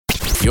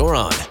You're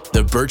on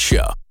The Burt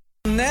Show.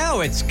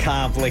 Now it's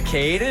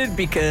complicated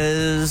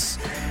because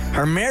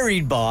her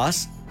married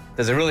boss,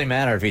 does it really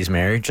matter if he's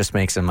married? Just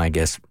makes him, I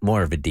guess,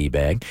 more of a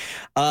D-bag.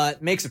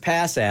 Makes a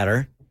pass at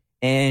her,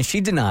 and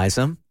she denies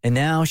him. And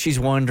now she's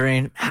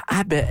wondering,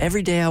 I bet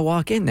every day I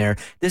walk in there,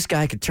 this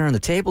guy could turn the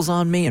tables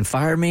on me and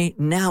fire me.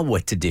 Now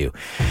what to do?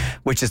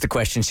 Which is the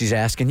question she's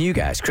asking you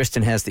guys.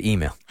 Kristen has the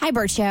email. Hi,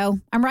 Burt Show.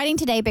 I'm writing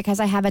today because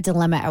I have a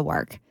dilemma at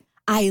work.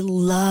 I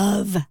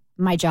love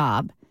my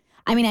job.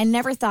 I mean, I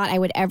never thought I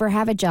would ever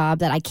have a job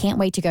that I can't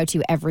wait to go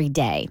to every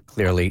day.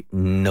 Clearly,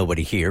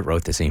 nobody here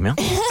wrote this email.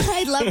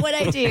 I love what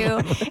I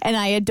do, and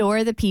I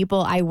adore the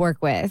people I work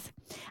with.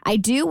 I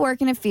do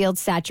work in a field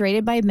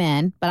saturated by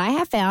men, but I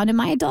have found in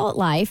my adult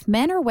life,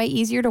 men are way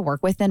easier to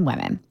work with than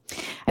women.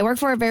 I work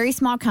for a very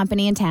small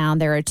company in town.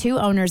 There are 2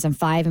 owners and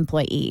 5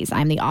 employees.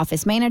 I'm the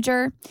office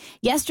manager.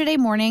 Yesterday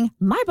morning,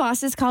 my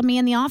bosses called me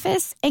in the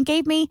office and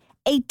gave me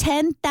a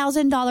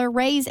 $10,000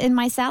 raise in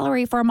my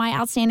salary for my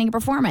outstanding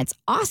performance.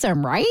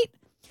 Awesome, right?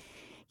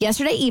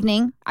 Yesterday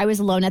evening, I was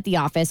alone at the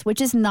office,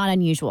 which is not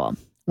unusual.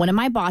 One of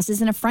my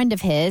bosses and a friend of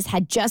his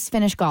had just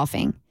finished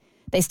golfing.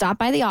 They stopped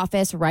by the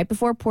office right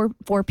before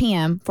 4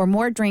 p.m. for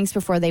more drinks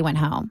before they went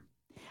home.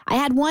 I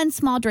had one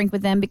small drink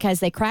with them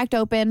because they cracked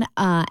open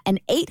an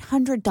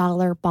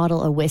 $800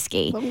 bottle of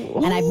whiskey.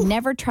 And I've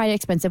never tried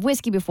expensive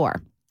whiskey before.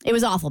 It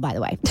was awful, by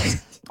the way.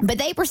 But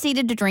they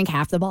proceeded to drink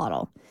half the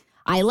bottle.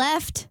 I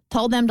left,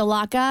 told them to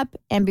lock up,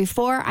 and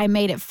before I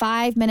made it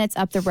 5 minutes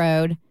up the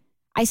road,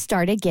 I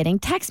started getting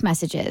text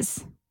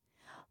messages.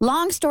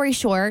 Long story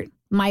short,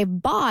 my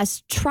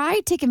boss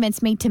tried to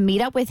convince me to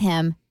meet up with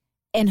him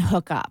and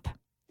hook up.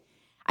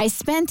 I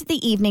spent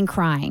the evening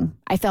crying.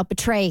 I felt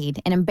betrayed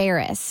and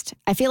embarrassed.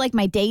 I feel like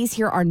my days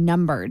here are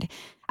numbered.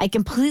 I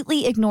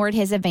completely ignored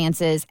his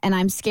advances, and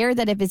I'm scared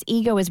that if his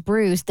ego is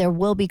bruised, there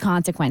will be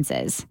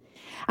consequences.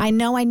 I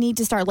know I need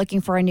to start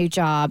looking for a new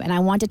job, and I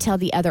want to tell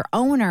the other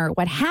owner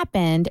what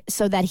happened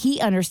so that he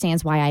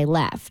understands why I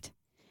left.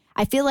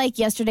 I feel like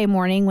yesterday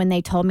morning when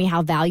they told me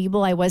how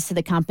valuable I was to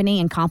the company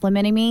and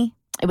complimenting me,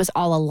 it was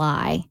all a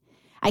lie.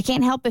 I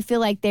can't help but feel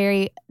like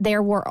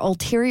there were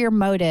ulterior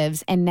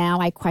motives, and now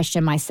I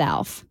question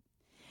myself.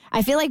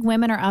 I feel like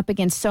women are up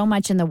against so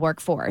much in the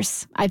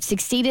workforce. I've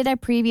succeeded at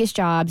previous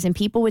jobs, and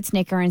people would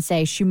snicker and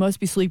say, she must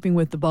be sleeping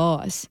with the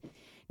boss.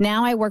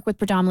 Now I work with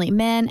predominantly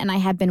men, and I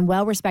have been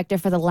well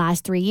respected for the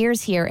last 3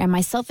 years here, and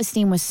my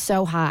self-esteem was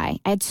so high.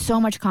 I had so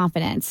much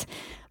confidence,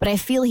 but I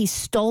feel he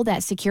stole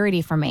that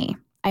security from me.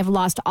 I've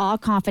lost all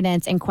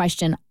confidence and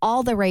question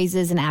all the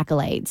raises and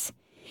accolades.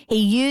 He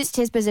used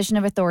his position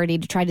of authority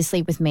to try to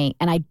sleep with me,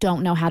 and I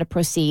don't know how to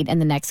proceed in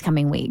the next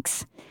coming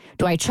weeks.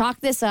 Do I chalk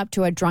this up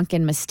to a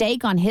drunken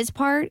mistake on his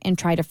part and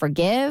try to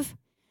forgive?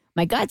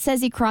 My gut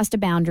says he crossed a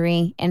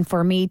boundary, and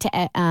for me to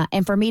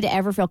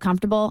ever feel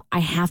comfortable, I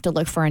have to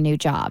look for a new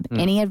job.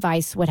 Any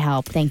advice would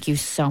help. Thank you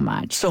so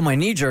much. So my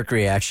knee-jerk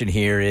reaction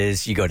here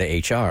is you go to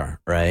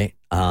HR, right?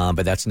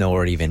 But that's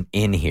nowhere even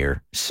in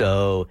here.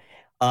 So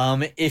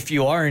if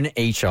you are in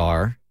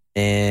HR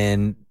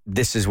and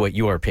this is what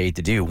you are paid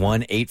to do,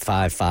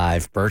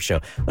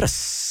 1-855-BURT-SHOW. What a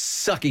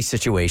sucky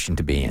situation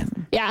to be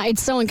in. Yeah,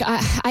 it's so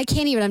I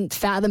can't even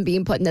fathom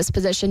being put in this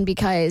position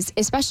because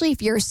especially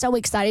if you're so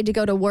excited to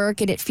go to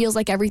work and it feels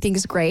like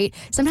everything's great,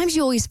 sometimes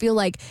you always feel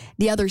like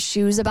the other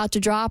shoe's about to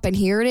drop, and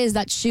here it is,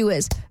 that shoe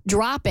is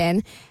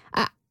dropping.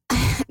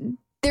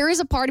 There is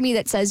a part of me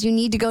that says you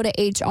need to go to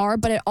HR,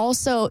 but I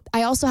also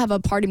have a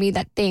part of me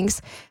that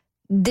thinks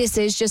this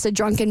is just a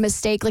drunken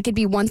mistake. Like, it'd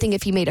be one thing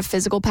if he made a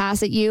physical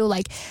pass at you.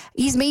 Like,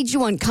 he's made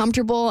you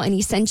uncomfortable and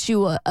he sent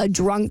you a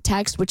drunk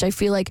text, which I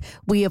feel like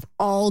we have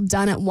all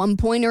done at one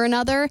point or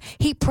another.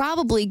 He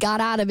probably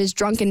got out of his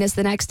drunkenness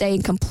the next day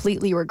and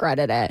completely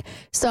regretted it.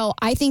 So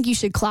I think you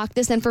should clock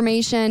this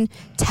information,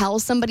 tell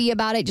somebody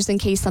about it just in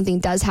case something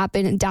does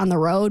happen down the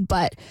road.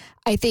 But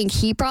I think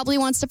he probably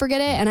wants to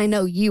forget it, and I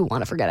know you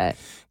want to forget it.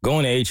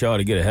 Going to HR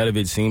to get ahead of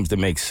it seems to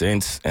make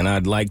sense, and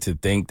I'd like to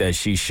think that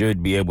she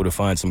should be able to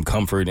find some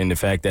comfort in the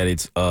fact that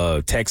it's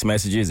text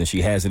messages and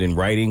she has it in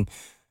writing,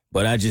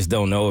 but I just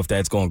don't know if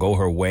that's going to go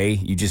her way.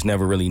 You just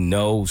never really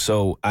know.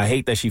 So I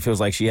hate that she feels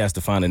like she has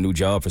to find a new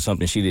job for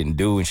something she didn't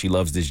do, and she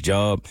loves this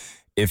job.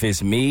 If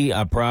it's me,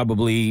 I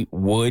probably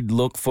would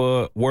look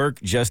for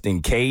work just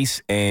in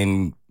case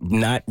and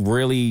not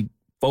really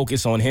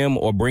focus on him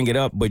or bring it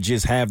up, but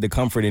just have the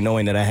comfort in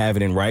knowing that I have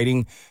it in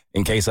writing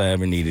in case I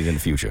ever need it in the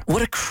future.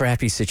 What a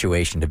crappy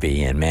situation to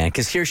be in, man.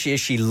 Because here she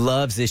is. She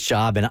loves this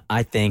job, and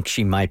I think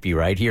she might be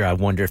right here. I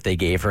wonder if they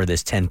gave her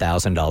this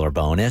 $10,000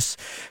 bonus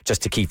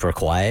just to keep her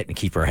quiet and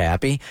keep her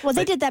happy. Well,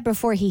 they did that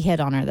before he hit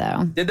on her,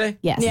 though. Did they?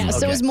 Yes. Yeah, Okay.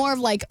 so it was more of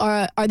like,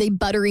 are they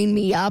buttering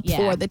me up Yeah.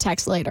 for the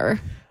text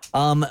later?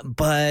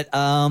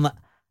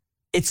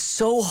 It's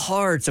so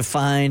hard to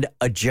find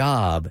a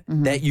job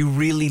that you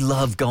really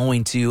love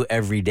going to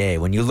every day.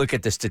 When you look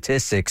at the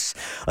statistics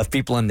of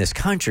people in this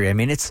country, I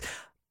mean, it's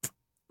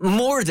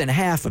more than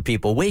half of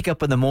people wake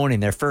up in the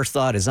morning, their first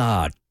thought is,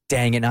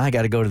 dang it, now I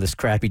got to go to this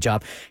crappy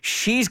job.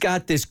 She's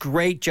got this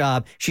great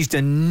job. She's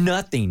done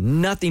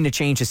nothing to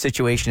change the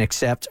situation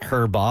except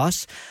her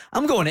boss.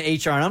 I'm going to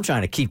HR and I'm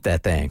trying to keep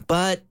that thing.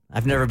 But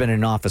I've never been in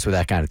an office with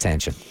that kind of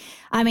tension.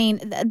 I mean,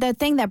 the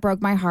thing that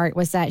broke my heart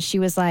was that she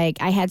was like,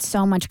 I had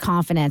so much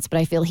confidence, but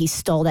I feel he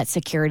stole that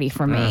security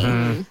from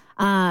me.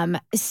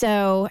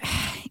 So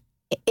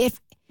if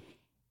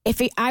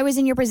I was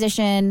in your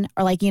position,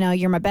 or like,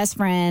 you're my best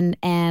friend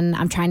and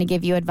I'm trying to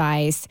give you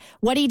advice,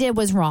 what he did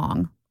was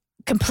wrong,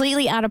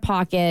 completely out of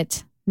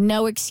pocket,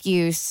 no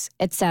excuse,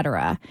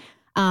 etc.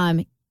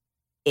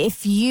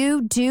 If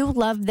you do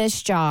love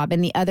this job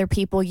and the other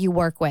people you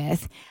work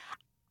with,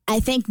 I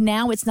think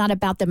now it's not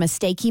about the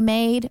mistake he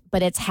made,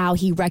 but it's how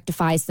he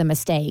rectifies the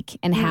mistake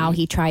and how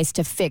he tries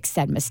to fix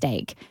said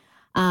mistake.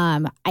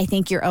 I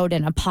think you're owed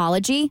an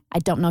apology. I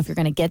don't know if you're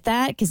going to get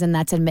that, because then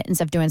that's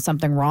admittance of doing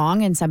something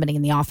wrong, and somebody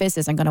in the office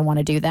isn't going to want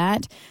to do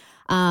that.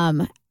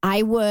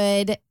 I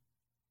would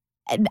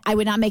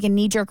not make a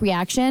knee-jerk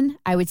reaction.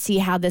 I would see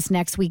how this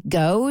next week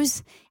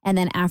goes, and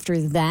then after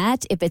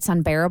that, if it's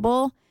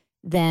unbearable,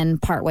 then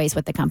part ways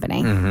with the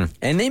company.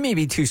 And they may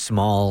be too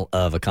small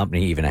of a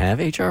company to even have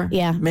HR.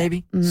 Yeah.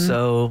 Maybe.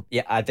 So,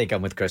 yeah, I think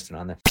I'm with Kristen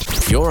on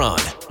that. You're on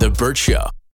The Bert Show.